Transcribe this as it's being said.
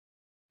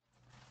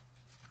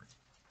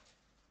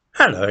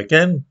Hello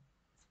again.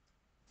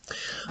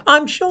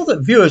 I'm sure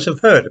that viewers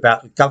have heard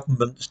about the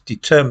government's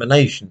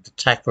determination to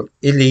tackle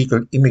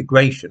illegal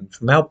immigration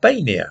from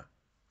Albania.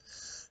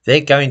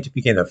 They're going to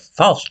begin a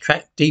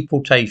fast-track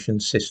deportation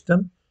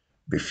system,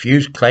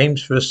 refuse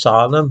claims for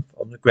asylum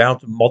on the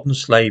ground of modern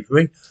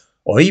slavery,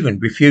 or even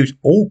refuse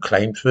all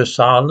claims for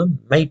asylum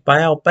made by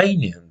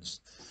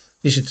Albanians.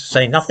 This is to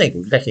say nothing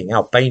of letting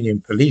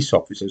Albanian police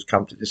officers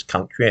come to this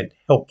country and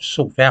help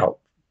sort out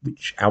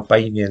which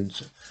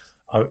Albanians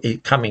are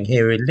coming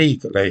here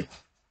illegally.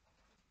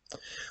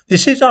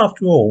 This is,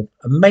 after all,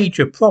 a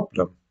major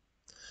problem.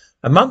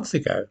 A month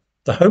ago,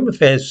 the Home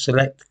Affairs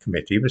Select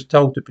Committee was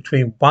told that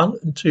between 1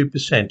 and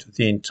 2% of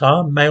the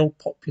entire male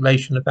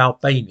population of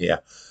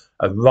Albania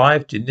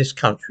arrived in this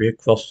country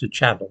across the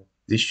Channel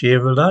this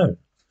year alone.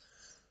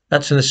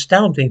 That's an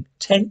astounding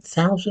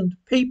 10,000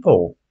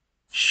 people.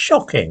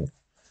 Shocking.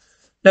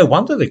 No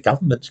wonder the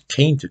government's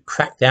keen to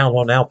crack down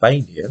on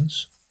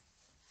Albanians.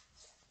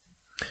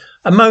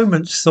 A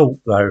moment's thought,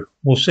 though,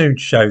 will soon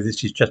show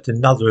this is just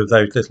another of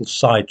those little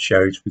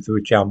sideshows with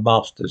which our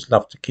masters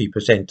love to keep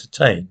us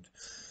entertained,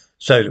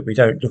 so that we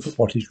don't look at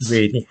what is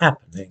really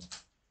happening.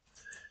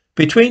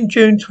 Between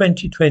June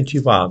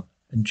 2021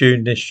 and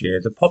June this year,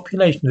 the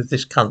population of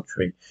this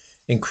country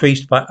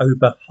increased by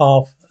over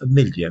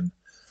 500,000.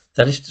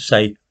 That is to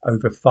say,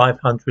 over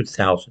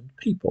 500,000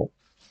 people.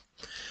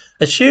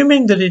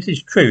 Assuming that it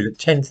is true that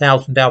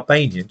 10,000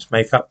 Albanians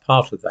make up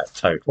part of that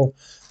total,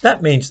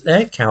 that means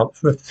they account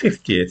for a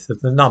 50th of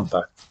the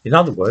number, in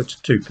other words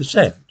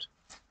 2%.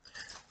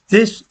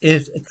 This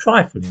is a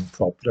trifling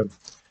problem.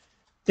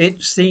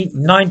 It's the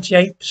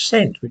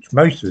 98% which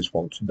most of us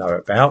want to know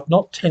about,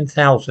 not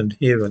 10,000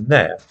 here and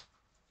there.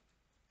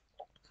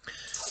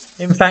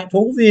 In fact,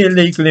 all the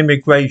illegal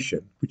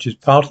immigration, which is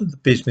part of the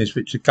business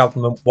which the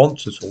government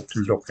wants us all to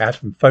look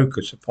at and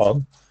focus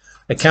upon,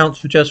 accounts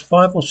for just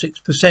 5 or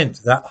 6%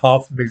 of that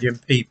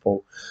 500,000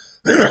 people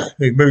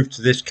who moved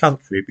to this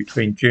country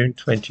between June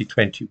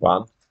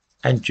 2021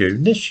 and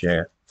June this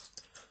year.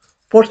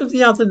 What of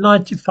the other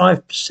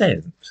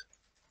 95%?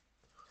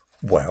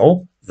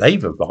 Well,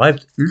 they've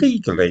arrived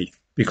legally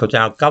because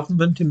our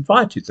government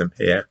invited them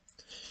here.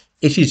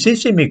 It is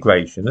this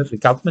immigration that the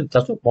government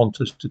doesn't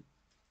want us to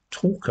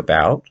talk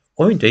about,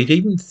 or indeed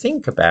even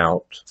think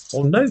about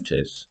or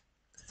notice.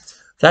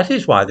 That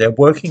is why they're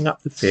working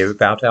up the fear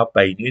about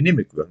Albanian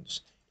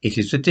immigrants. It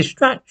is a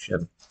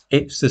distraction.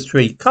 It's the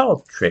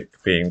three-card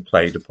trick being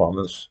played upon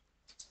us.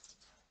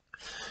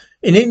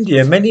 In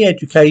India, many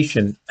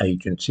education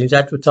agencies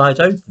advertise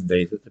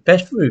openly that the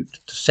best route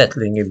to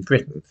settling in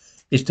Britain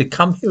is to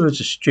come here as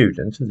a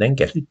student and then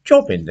get a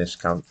job in this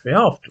country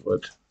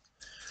afterward.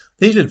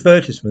 These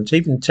advertisements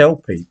even tell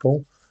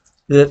people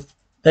that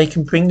they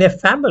can bring their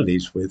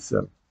families with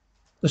them.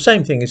 The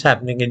same thing is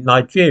happening in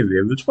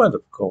Nigeria as well,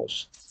 of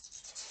course.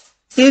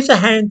 Here's a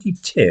handy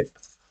tip.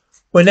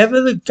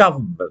 Whenever the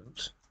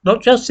government,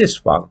 not just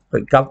this one,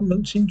 but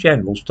governments in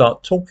general,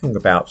 start talking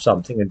about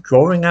something and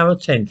drawing our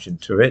attention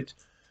to it,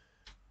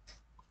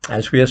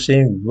 as we are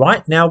seeing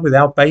right now with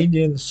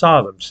Albanian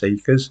asylum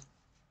seekers,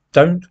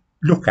 don't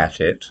look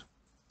at it.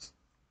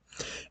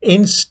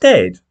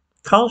 Instead,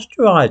 cast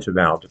your eyes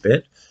around a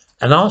bit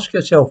and ask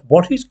yourself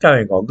what is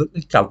going on that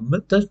the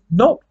government does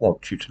not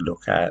want you to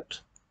look at.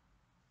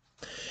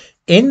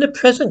 In the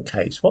present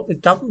case, what the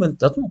government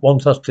doesn't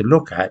want us to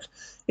look at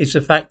is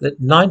the fact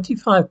that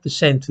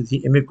 95% of the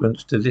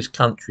immigrants to this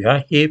country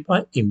are here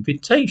by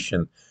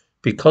invitation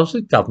because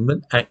the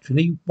government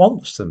actually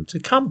wants them to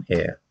come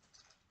here.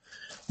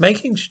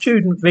 Making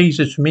student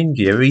visas from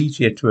India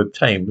easier to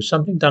obtain was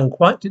something done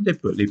quite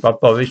deliberately by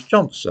Boris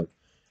Johnson.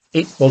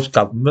 It was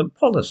government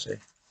policy.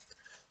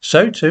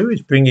 So too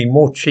is bringing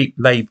more cheap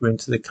labour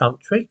into the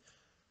country,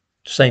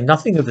 to say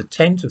nothing of the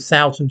tens of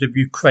thousands of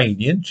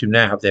Ukrainians who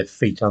now have their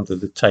feet under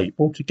the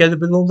table, together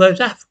with all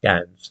those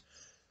Afghans.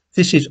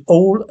 This is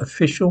all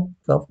official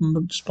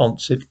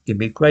government-sponsored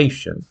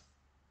immigration.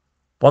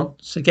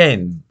 Once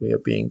again, we are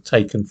being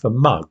taken for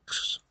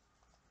mugs.